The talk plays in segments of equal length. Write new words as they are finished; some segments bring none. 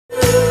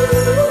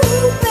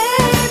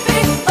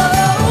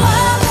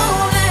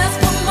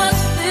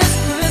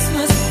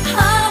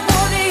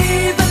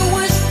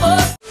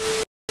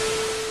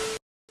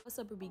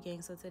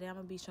So today I'm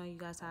going to be showing you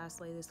guys how I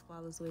slay this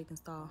flawless wig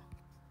install.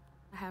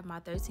 I have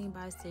my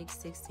 13x6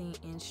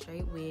 16-inch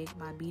straight wig,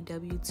 my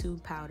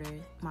BW2 powder,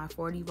 my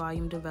 40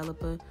 volume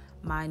developer,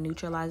 my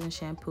neutralizing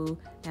shampoo,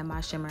 and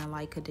my shimmer and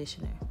light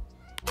conditioner.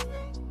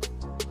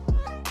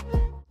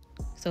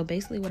 So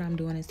basically what I'm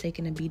doing is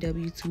taking the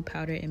BW2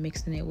 powder and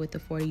mixing it with the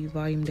 40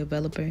 volume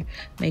developer,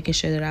 making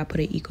sure that I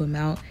put an equal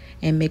amount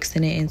and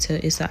mixing it until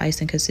it's an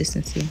icing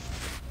consistency.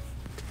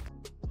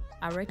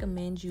 I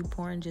recommend you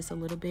pouring just a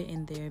little bit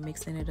in there,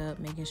 mixing it up,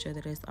 making sure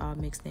that it's all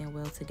mixed in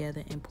well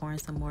together, and pouring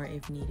some more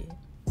if needed.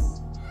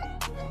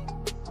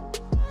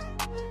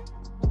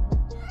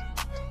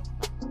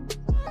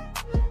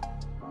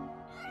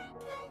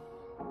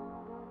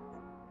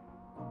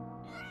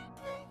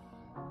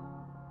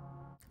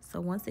 So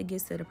once it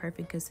gets to the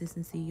perfect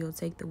consistency, you'll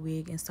take the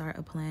wig and start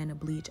applying the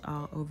bleach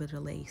all over the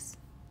lace.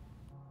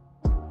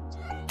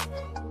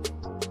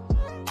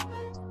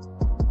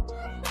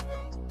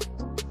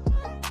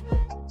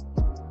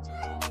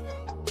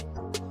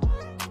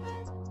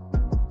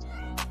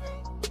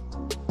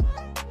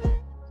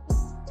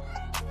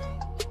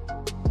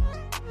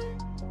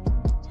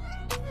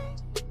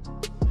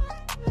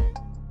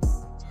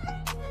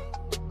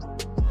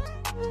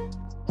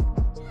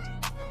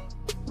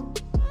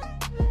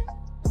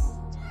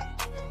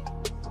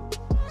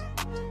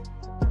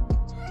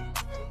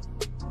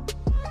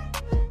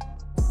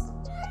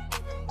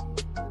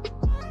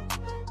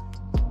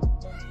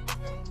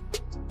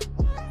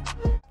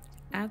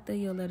 After,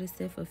 you'll let it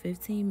sit for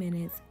 15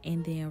 minutes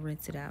and then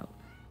rinse it out.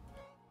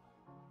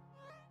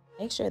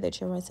 Make sure that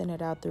you're rinsing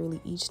it out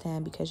thoroughly each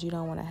time because you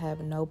don't want to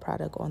have no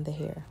product on the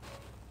hair.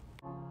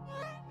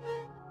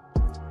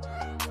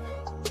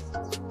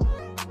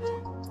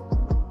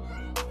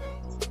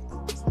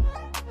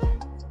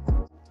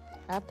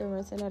 After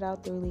rinsing it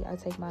out thoroughly, I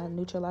take my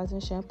neutralizing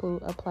shampoo,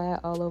 apply it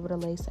all over the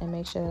lace, and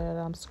make sure that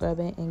I'm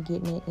scrubbing and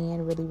getting it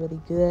in really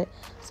good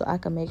so I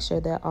can make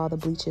sure that all the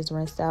bleach is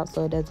rinsed out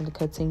so it doesn't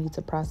continue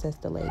to process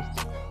the lace.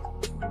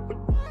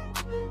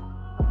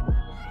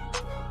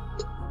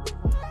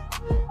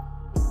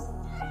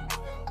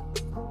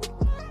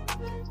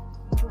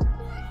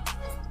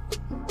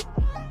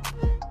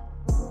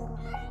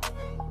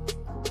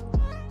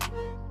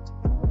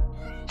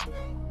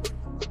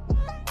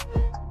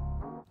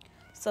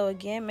 So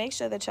again, make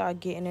sure that y'all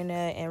getting in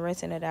there and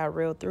rinsing it out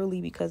real thoroughly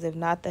because if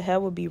not, the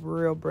hair will be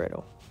real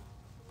brittle.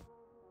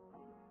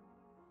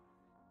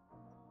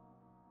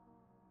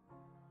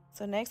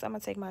 So next, I'm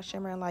going to take my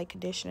shimmer and light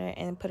conditioner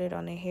and put it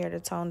on the hair to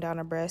tone down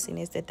the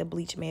brassiness that the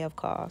bleach may have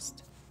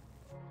caused.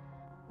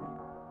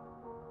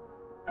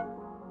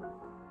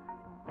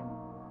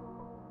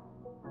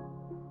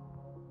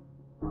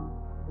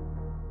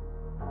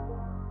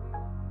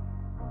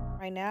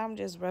 Right now, I'm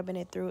just rubbing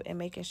it through and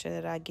making sure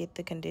that I get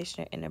the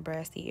conditioner in the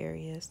brassy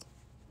areas.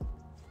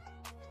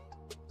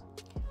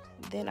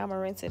 Then I'm going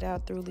to rinse it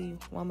out thoroughly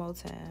one more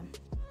time.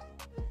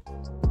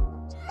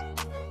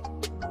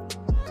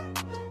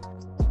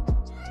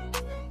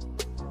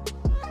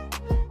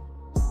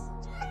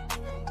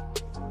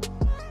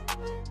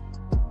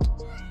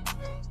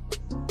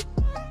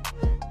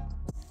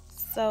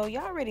 So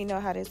y'all already know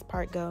how this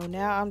part go.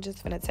 Now I'm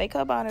just gonna take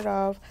her bonnet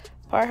off,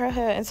 part her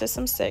hair into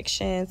some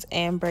sections,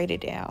 and braid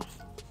it down.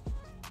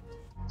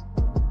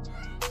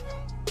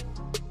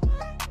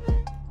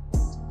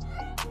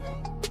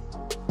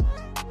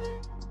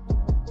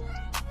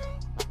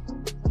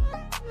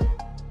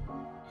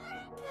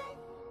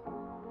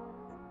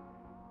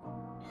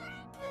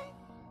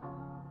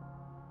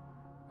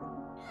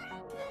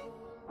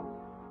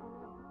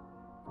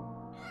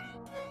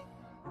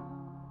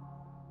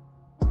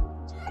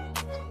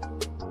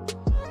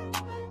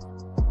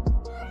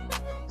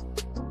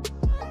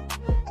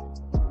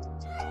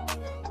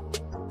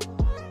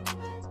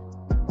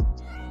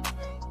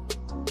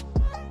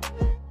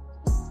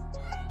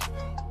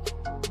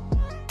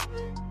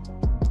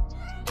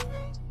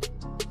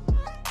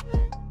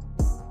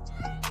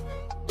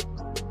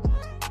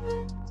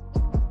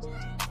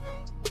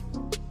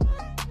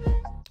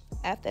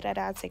 After that,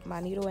 I'll take my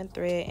needle and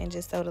thread and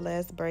just sew the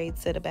last braid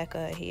to the back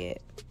of her head.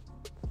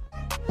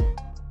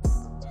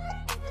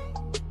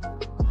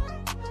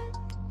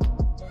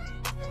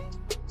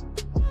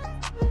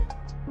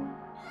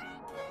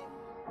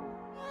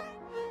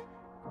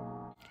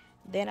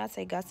 Then I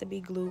take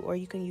Got2b glue, or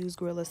you can use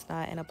Gorilla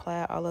Snot, and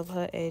apply all of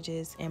her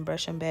edges and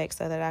brush them back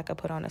so that I can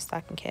put on a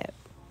stocking cap.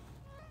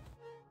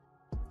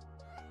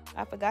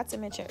 I forgot to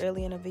mention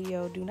early in the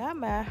video, do not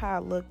mind how I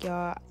look,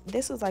 y'all.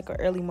 This was like an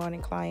early morning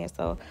client,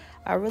 so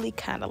I really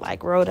kind of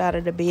like rolled out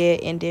of the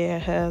bed and did her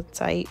hair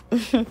tight.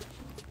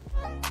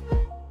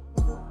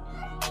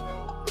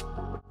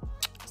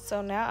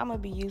 So now I'm going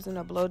to be using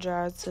a blow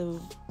dryer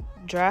to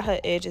dry her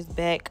edges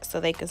back so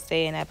they can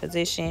stay in that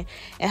position.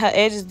 And her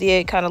edges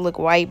did kind of look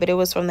white, but it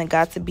was from the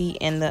Got2b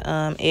and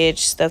the edge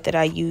stuff that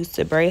I used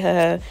to braid her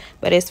hair,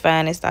 but it's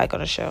fine, it's not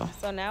gonna show.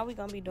 So now we're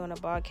gonna be doing a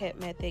ball cap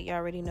method. You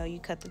already know you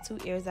cut the two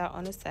ears out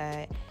on the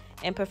side,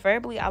 And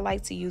preferably, I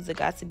like to use the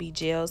Got To Be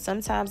gel.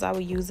 Sometimes I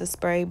would use a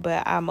spray,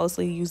 but I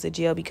mostly use the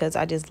gel because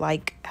I just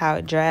like how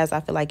it dries.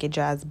 I feel like it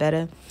dries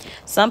better.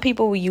 Some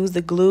people will use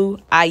the glue.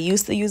 I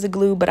used to use the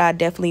glue, but I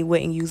definitely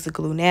wouldn't use the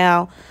glue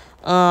now.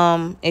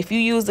 If you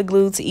use the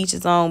glue, to each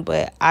his own,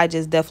 but I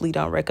just definitely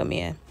don't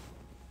recommend.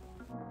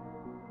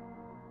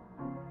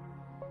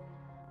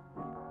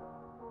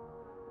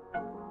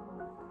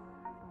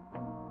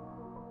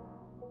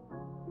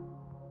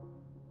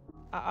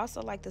 I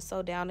also like to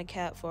sew down the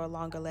cap for a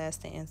longer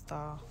lasting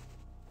install.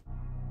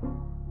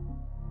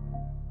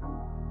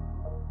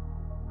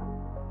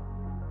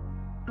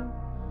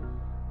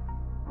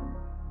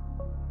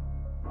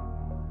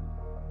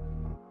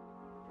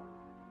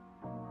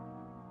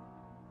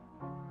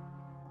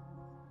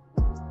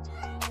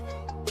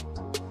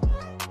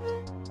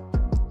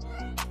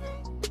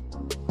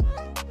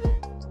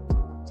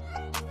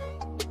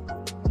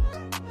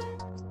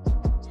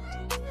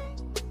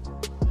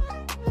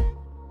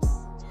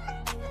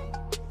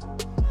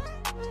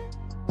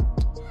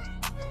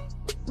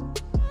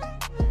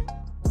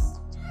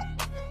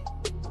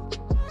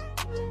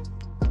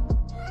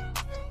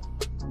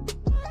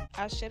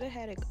 I should have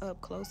had it up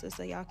closer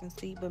so y'all can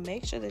see, but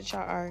make sure that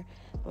y'all are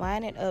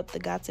lining up the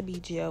Got To Be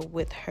gel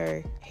with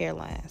her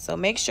hairline. So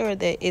make sure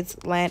that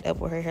it's lined up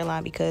with her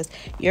hairline because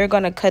you're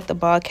going to cut the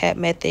ball cap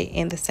method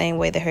in the same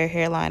way that her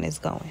hairline is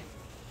going.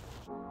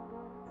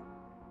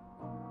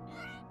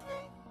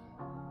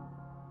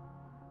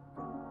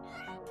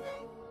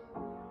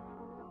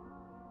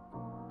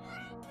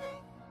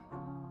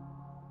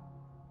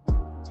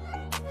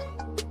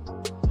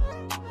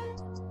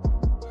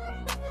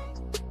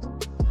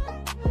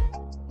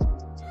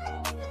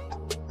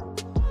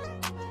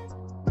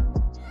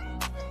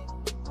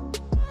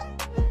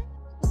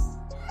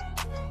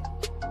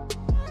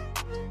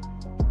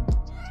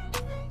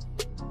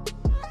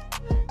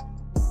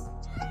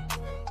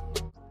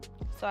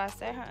 So I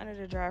set her under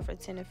the dryer for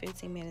 10 to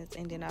 15 minutes,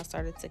 and then I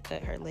started to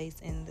cut her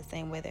lace in the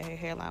same way that her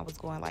hairline was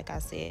going. Like I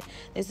said,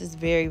 this is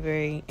very,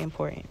 very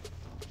important.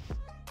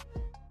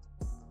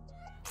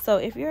 So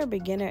if you're a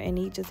beginner and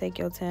need to take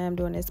your time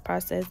during this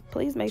process,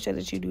 please make sure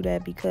that you do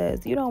that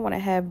because you don't want to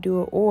have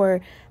do it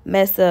or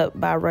mess up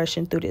by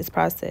rushing through this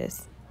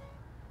process.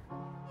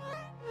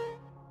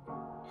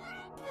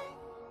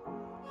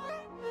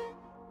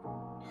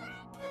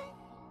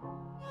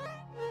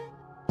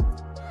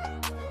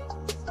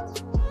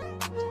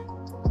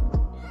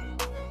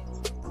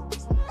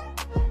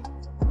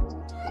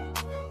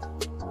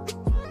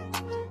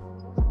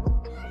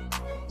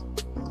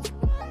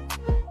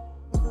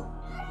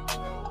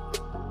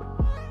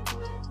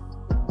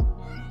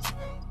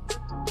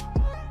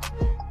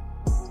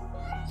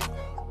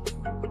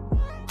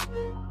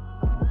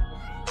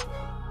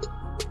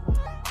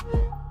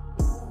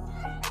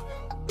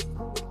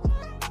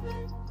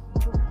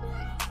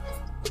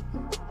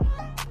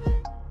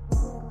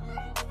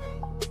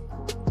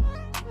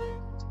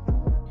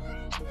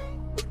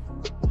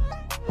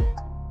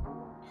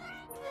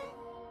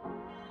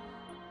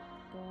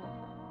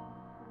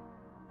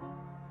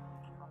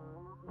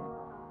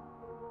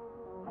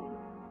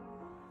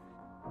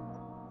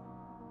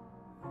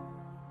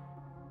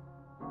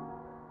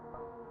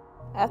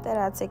 After that,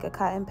 I take a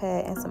cotton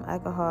pad and some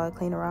alcohol,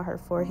 clean around her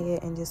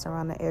forehead and just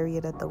around the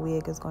area that the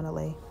wig is going to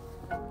lay.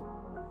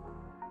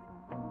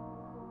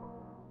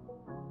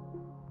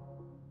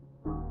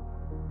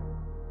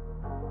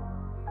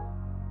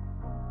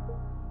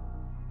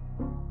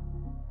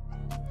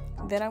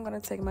 Then I'm going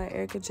to take my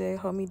Erica J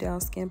Hold Me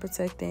Down Skin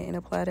Protectant and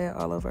apply that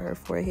all over her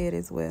forehead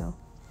as well.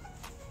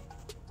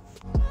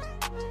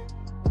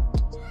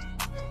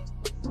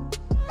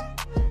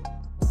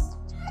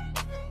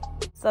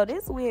 So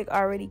this wig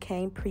already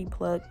came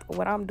pre-plucked.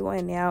 What I'm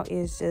doing now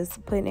is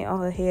just putting it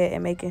on her head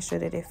and making sure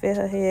that it fit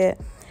her head,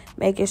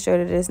 making sure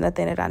that there's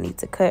nothing that I need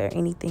to cut or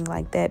anything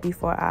like that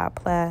before I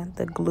apply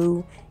the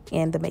glue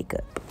and the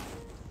makeup.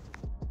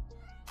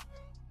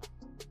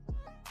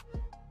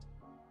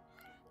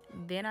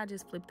 Then I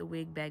just flip the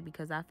wig back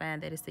because I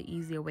find that it's the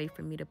easier way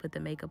for me to put the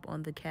makeup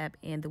on the cap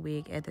and the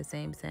wig at the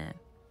same time.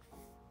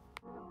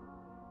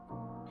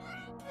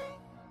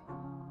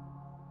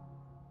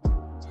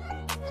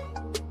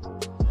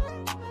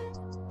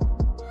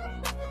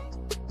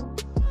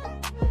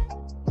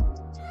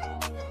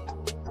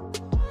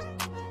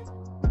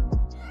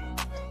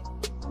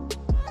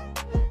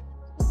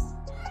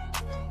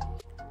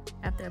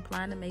 After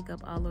applying the makeup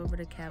all over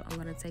the cap, I'm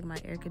going to take my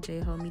Erica J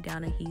Hold Me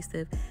Down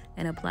adhesive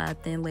and apply a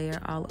thin layer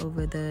all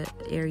over the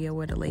area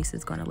where the lace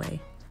is going to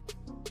lay.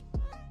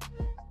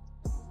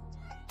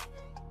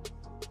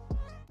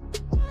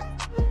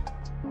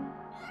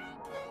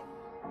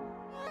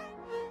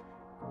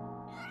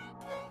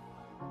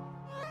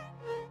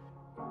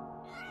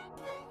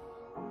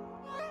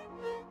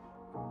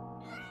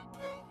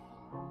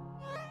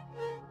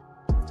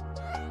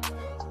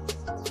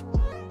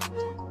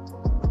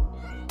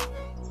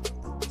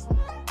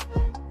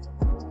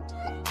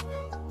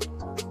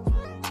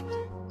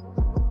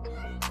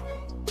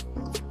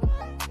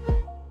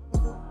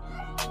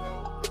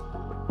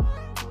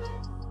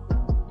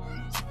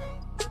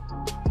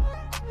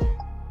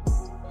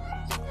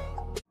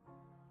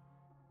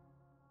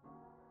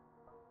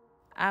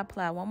 I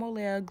apply one more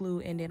layer of glue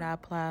and then I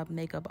apply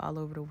makeup all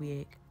over the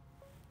wig.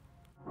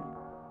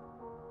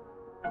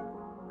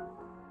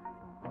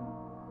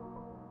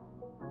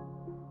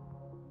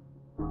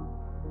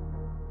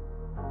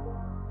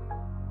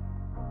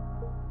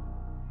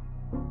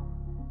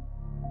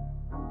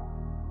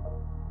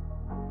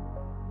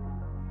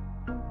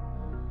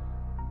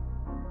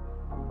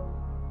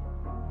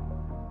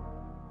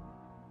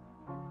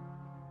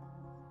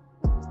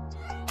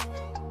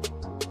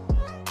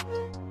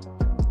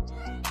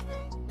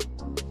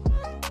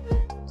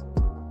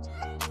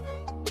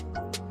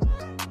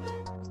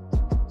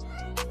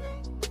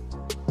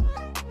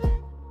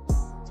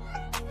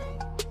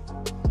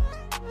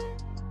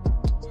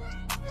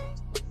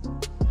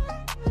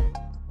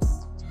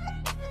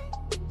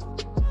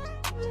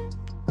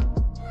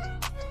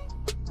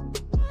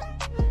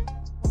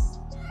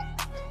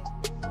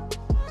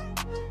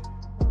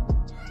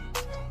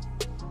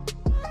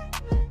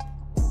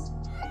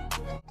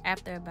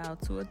 After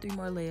about 2 or 3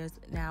 more layers,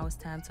 now it's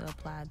time to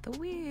apply the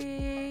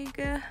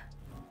wig.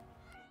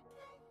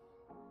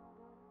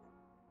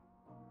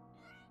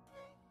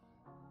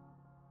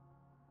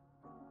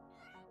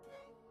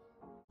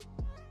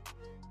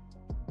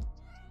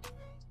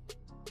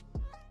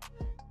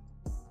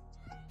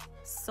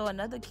 So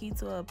another key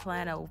to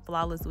applying a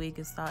flawless wig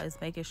is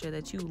making sure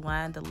that you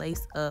line the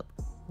lace up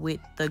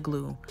with the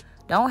glue.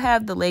 Don't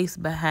have the lace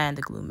behind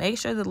the glue. Make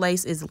sure the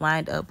lace is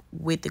lined up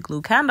with the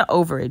glue, kind of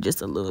over it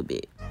just a little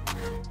bit.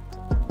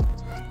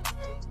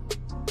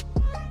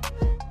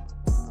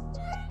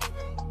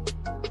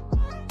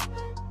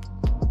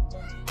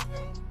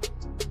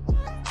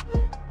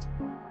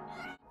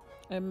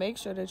 And make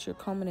sure that you're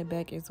combing it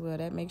back as well.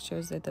 That makes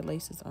sure that the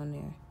lace is on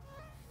there.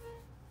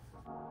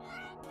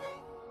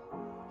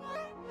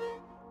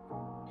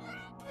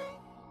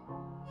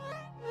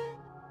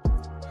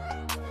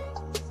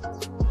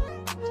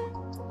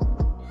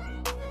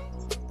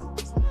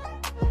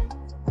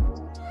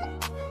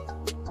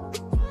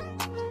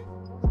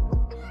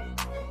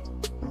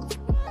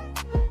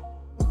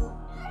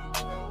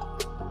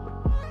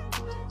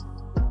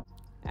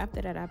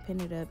 After that, I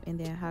pin it up and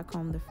then hot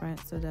comb the front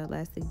so the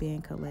elastic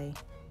band can lay.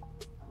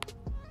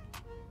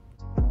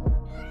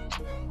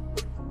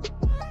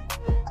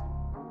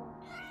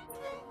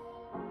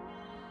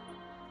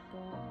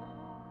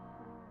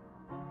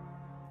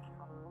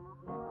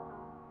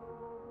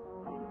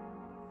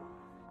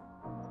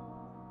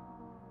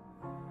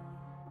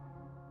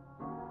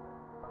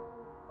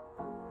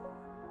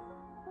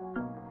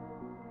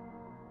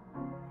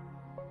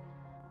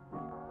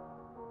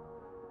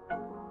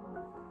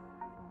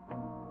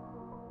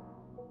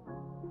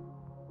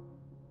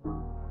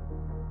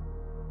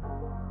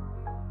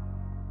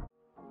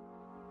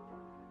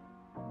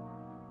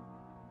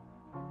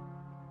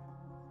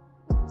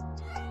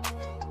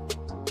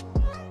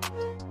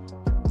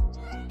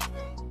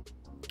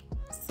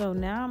 So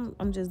now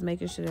I'm just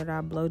making sure that I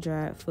blow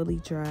dry it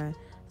fully dry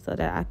so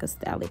that I can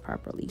style it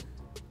properly.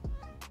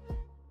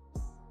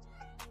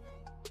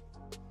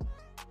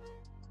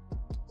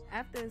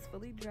 After it's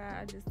fully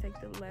dry, I just take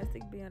the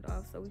elastic band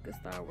off so we can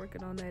start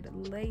working on that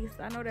lace.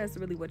 I know that's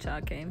really what y'all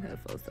came here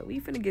for, so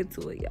we finna get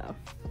to it, y'all.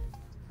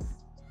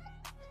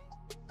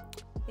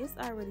 It's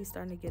already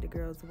starting to get a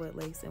girl's wet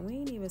lace and we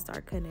ain't even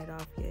start cutting it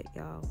off yet,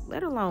 y'all.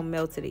 Let alone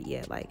melted it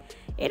yet. Like,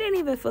 it ain't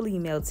even fully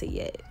melted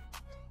yet.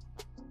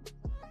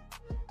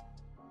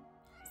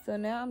 So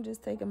now I'm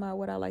just taking my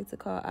what I like to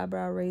call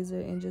eyebrow razor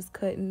and just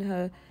cutting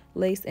her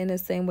lace in the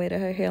same way that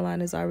her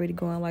hairline is already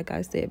going, like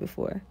I said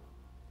before.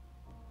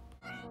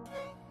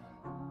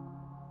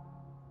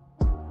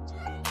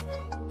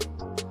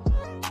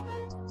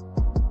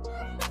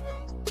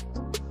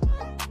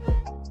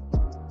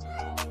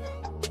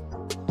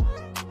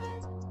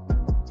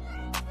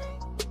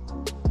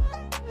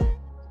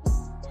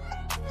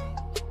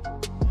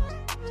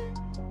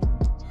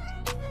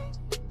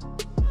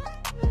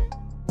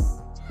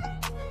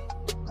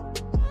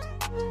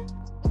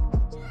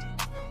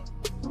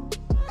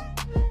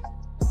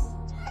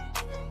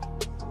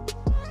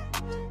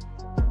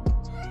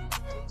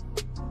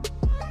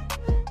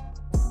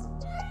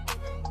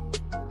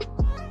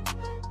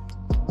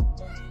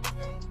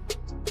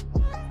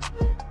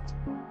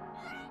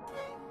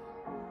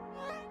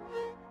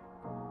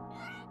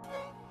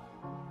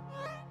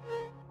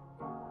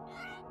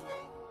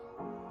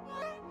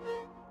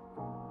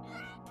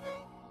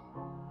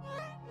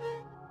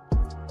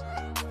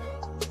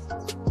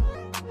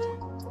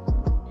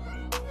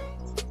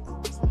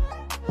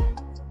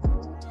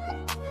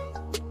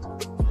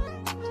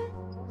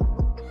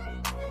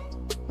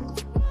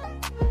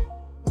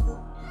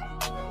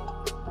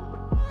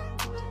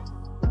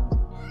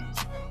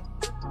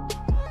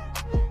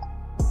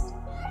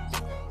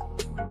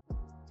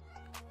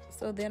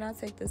 So then I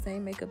take the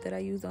same makeup that I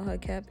used on her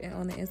cap and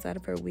on the inside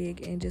of her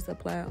wig and just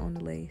apply it on the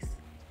lace.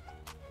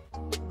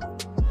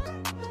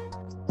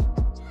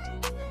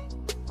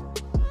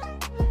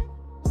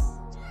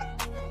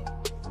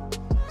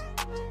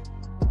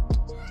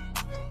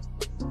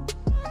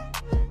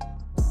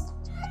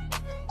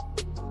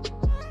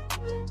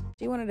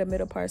 She wanted the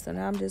middle part, so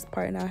now I'm just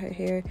parting out her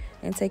hair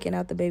and taking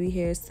out the baby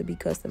hairs to be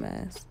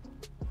customized.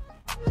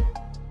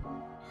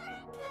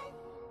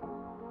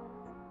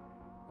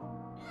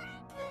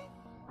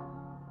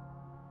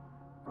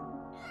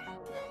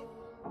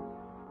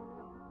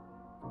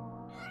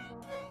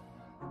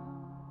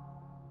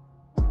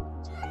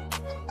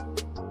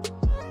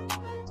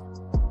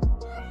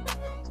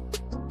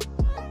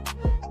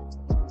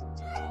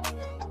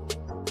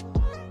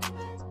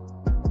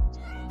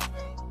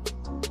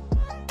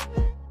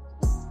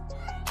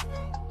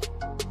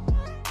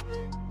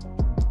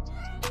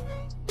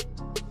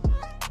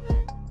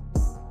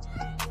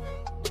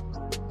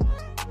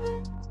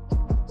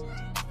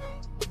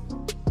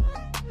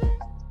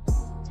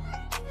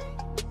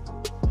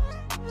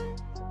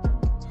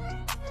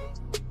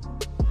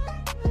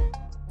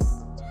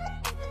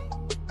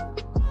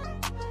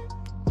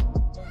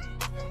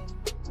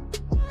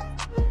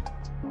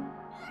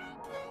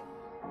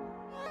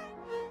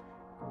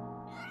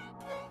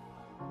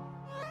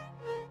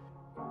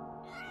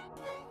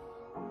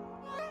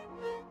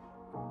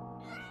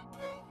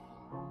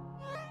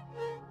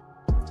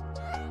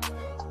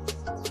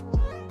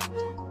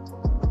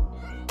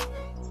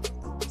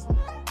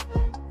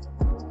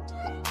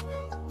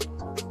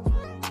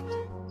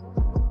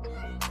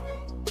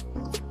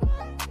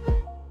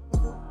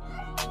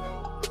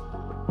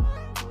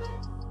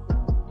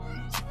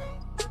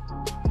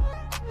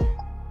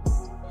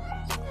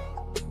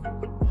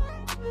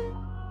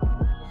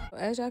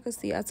 As y'all can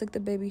see, I took the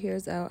baby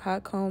hairs out,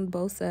 hot combed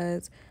both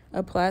sides,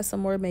 applied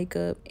some more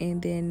makeup,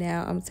 and then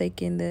now I'm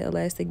taking the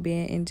elastic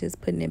band and just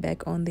putting it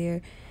back on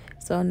there.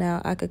 So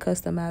now I could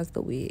customize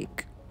the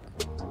wig.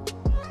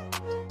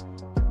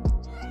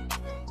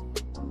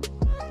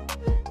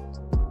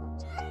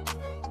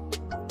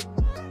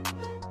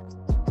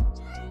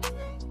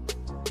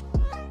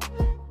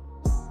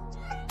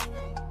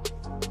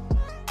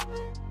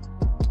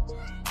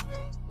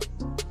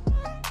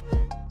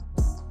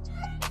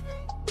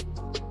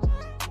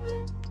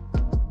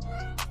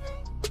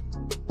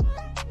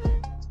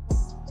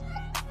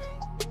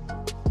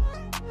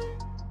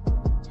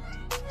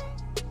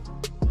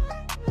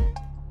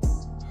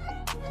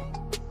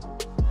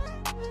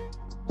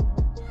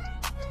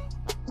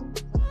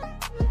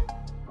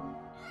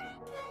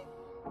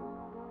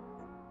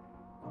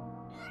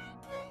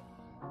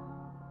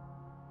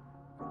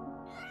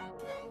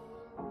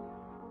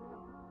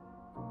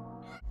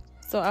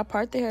 So I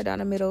part the hair down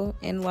the middle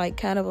in like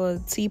kind of a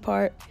T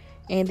part,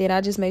 and then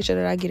I just make sure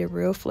that I get it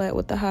real flat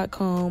with the hot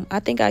comb. I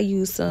think I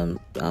use some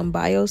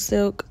bio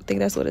silk, I think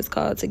that's what it's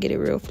called, to get it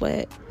real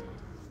flat.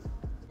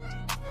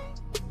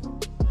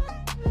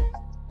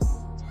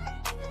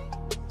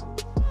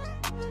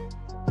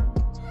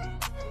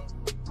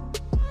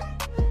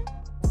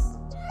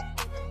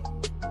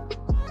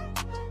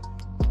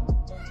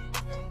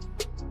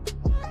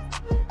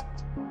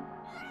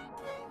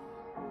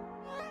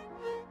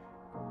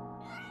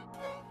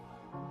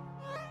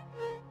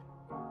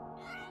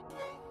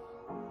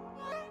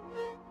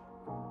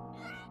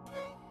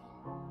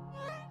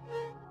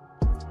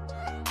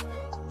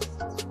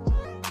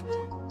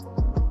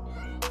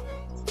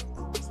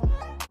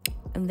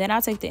 And then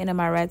I'll take the end of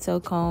my rat tail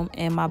comb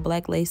and my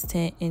black lace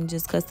tint and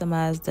just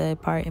customize the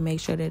part and make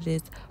sure that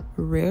it's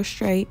real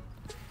straight.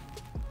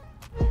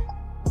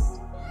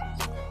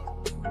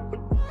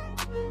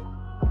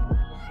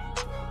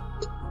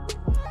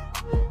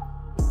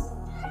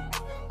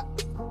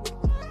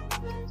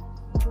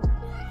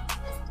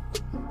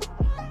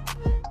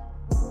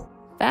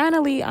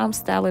 Finally, I'm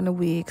styling the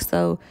wig.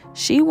 So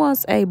she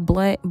wants a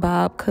blunt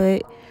bob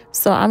cut,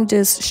 so I'm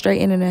just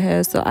straightening her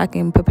hair so I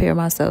can prepare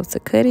myself to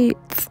cut it.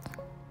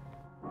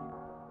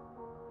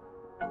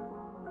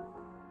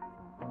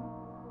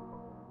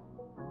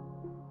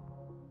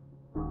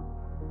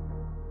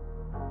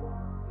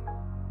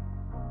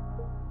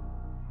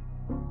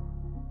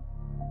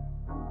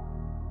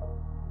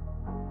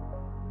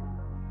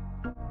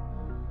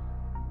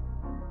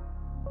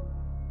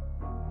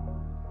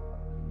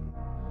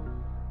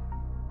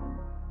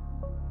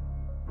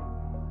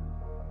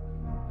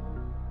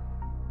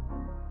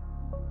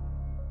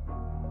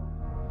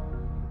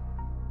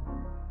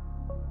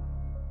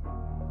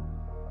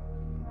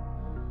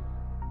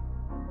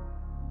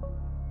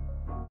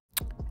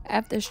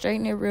 After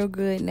straightening it real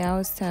good, now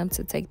it's time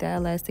to take that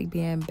elastic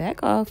band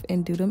back off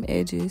and do them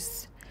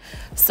edges.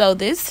 So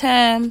this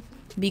time,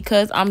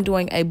 because I'm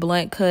doing a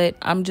blunt cut,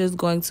 I'm just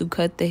going to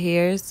cut the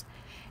hairs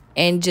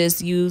and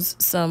just use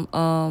some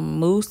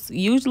mousse.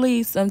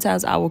 Usually,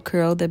 sometimes I will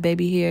curl the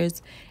baby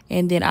hairs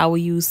and then I will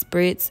use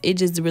spritz. It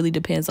just really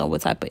depends on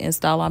what type of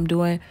install I'm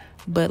doing.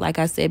 But like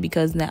I said,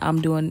 because now I'm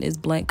doing this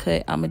blunt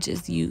cut, I'm going to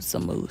just use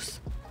some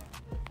mousse.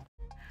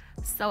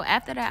 So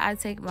after that, I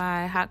take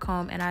my hot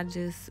comb and I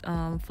just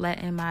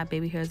flatten my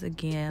baby hairs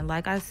again.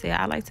 Like I said,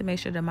 I like to make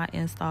sure that my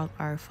installs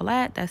are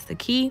flat. That's the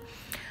key.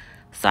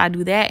 So I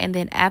do that, and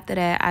then after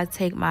that, I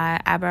take my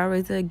eyebrow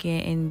razor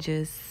again and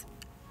just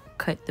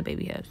cut the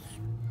baby hairs.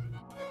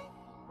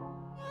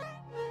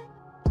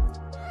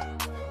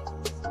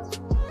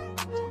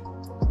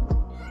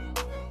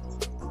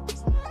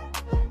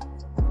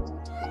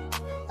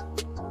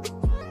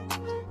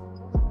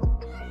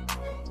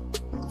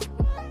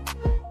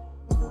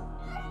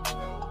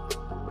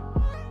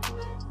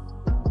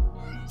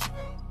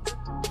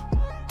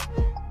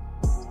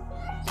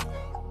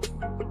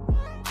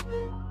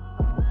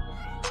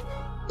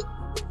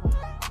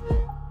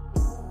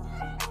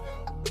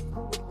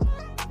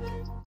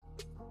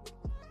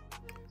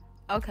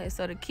 Okay,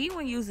 so the key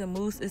when using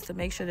mousse is to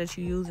make sure that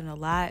you're using a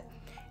lot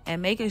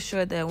and making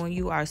sure that when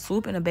you are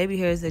swooping the baby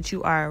hairs that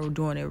you are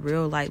doing it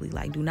real lightly.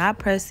 Like, do not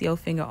press your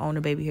finger on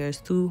the baby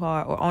hairs too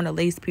hard or on the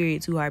lace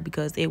period too hard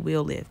because it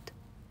will lift.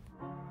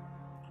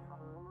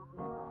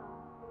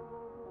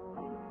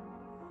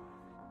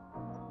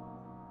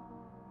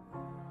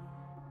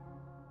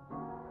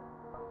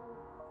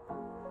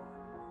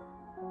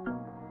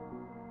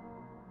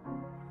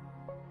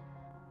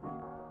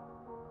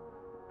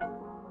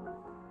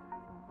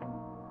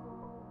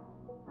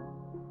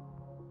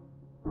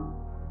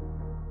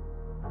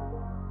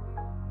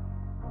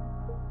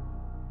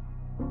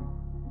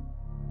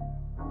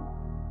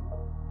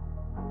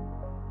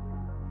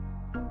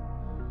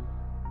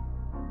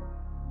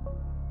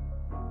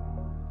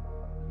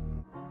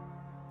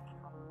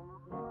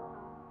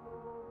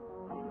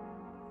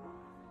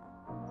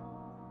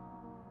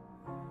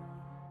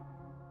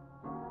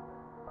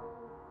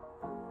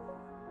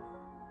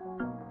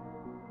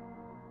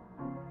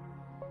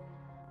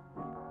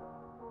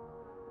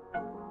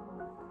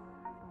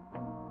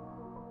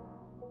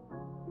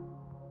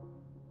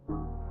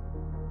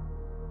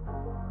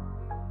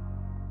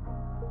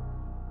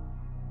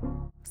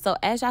 So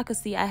as y'all can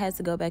see, I had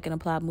to go back and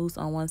apply mousse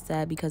on one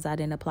side because I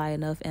didn't apply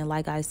enough. And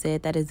like I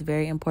said, that is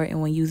very important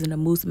when using the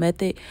mousse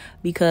method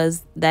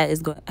because that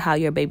is how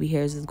your baby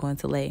hairs is going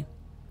to lay.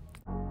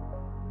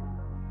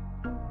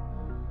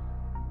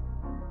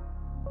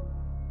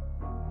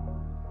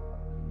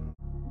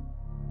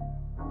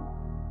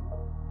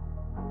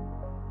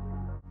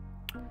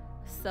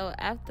 So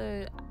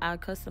after I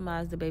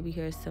customize the baby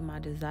hairs to my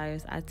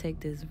desires, I take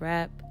this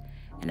wrap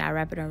and I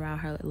wrap it around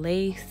her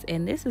lace.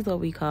 And this is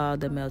what we call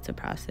the melting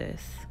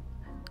process.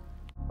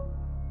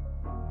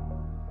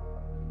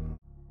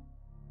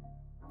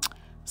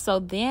 So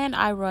then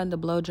I run the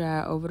blow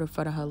dryer over the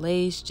front of her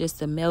lace just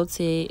to melt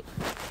it.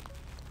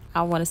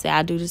 I want to say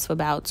I do this for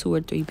about 2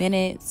 or 3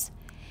 minutes.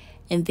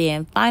 And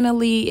then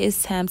finally,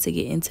 it's time to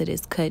get into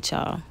this cut,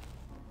 y'all.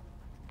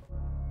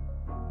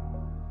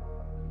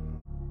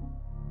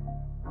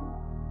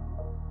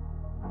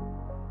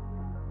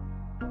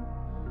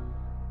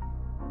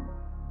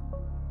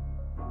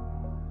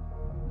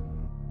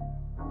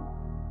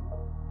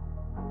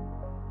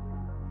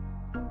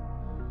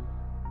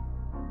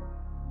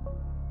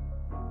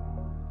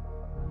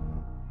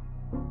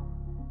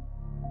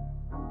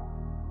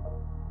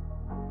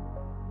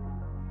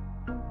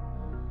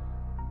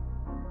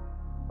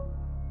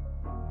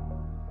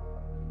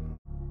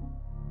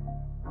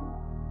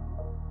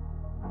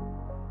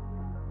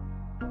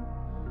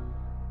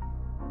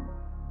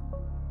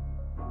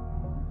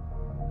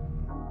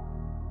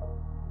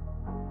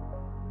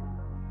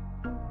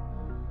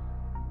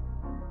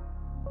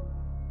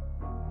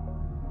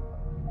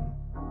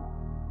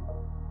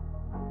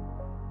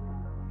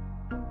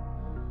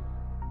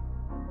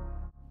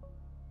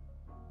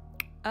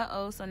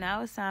 So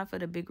now it's time for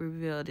the big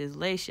reveal of this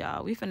lace,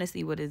 y'all. We finna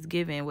see what it's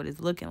giving, what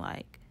it's looking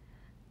like.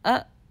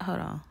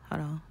 Hold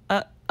on.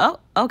 Oh,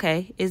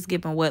 okay. It's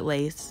giving what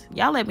lace?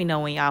 Y'all let me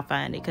know when y'all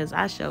find it, because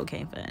I sure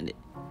can't find it.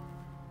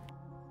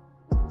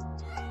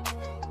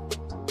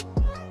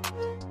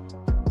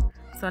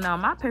 So now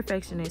my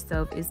perfectionist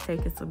self is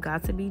taking some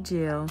got-to-be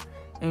gel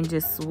and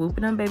just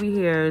swooping them baby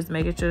hairs,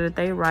 making sure that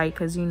they right,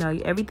 because, you know,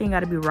 everything got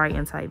to be right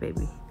and tight,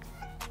 baby.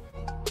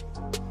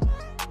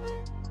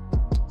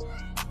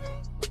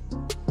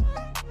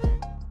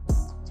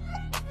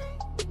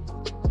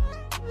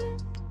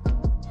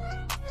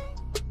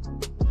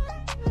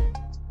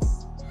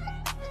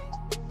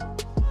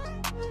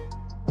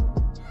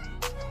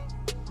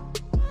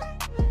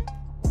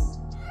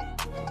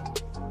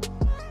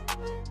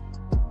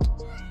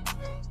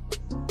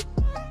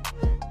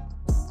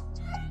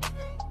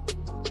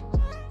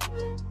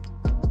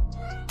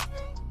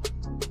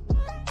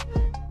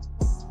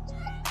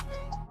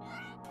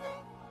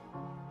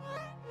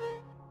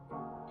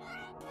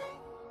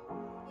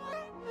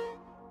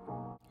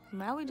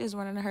 Now we just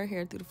running her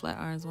hair through the flat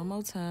irons one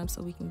more time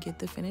so we can get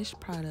the finished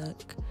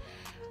product.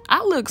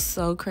 I look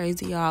so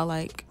crazy, y'all.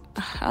 Like,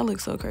 I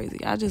look so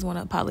crazy. I just want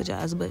to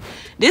apologize, but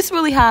this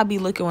really how I be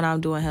looking when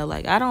I'm doing hair.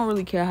 Like, I don't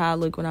really care how I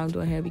look when I'm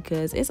doing hair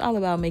because it's all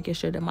about making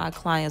sure that my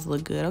clients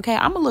look good. Okay,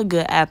 I'm gonna look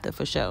good after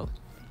for sure,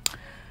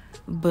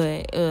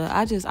 but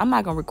I'm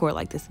not gonna record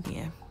like this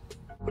again.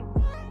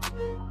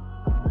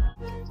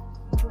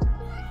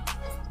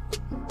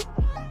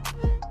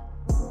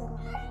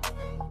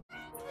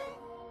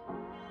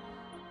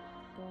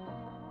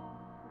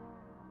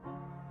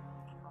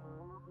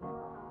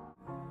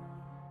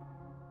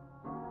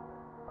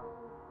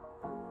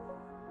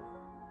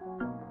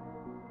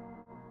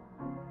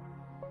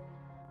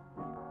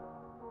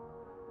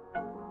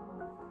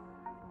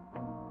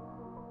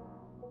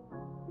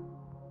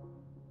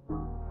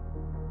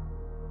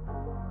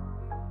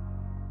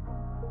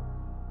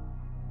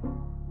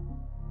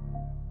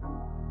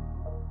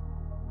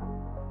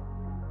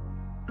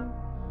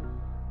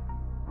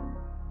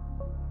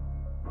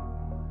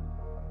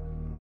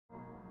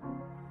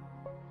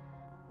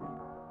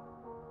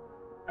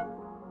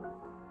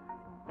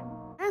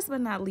 last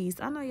but not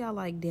least, I know y'all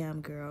like, damn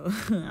girl.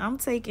 I'm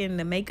taking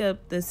the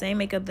makeup, the same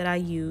makeup that I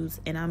use,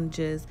 and I'm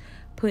just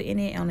putting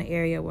it on the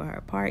area where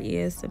her part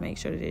is to make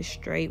sure that it's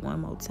straight one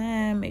more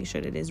time. Make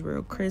sure that it's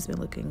real crisp and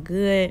looking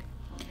good.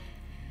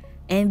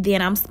 And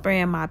then I'm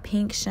spraying my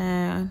pink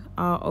shine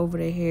all over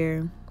the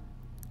hair.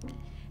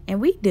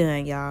 And we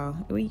done, y'all.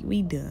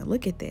 We done.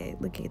 Look at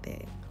that. Look at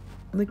that.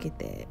 Look at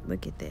that.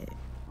 Look at that.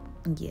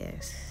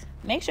 Yes.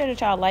 Make sure that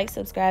y'all like,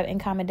 subscribe,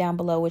 and comment down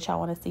below what y'all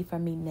want to see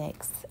from me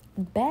next.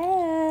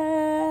 Bye.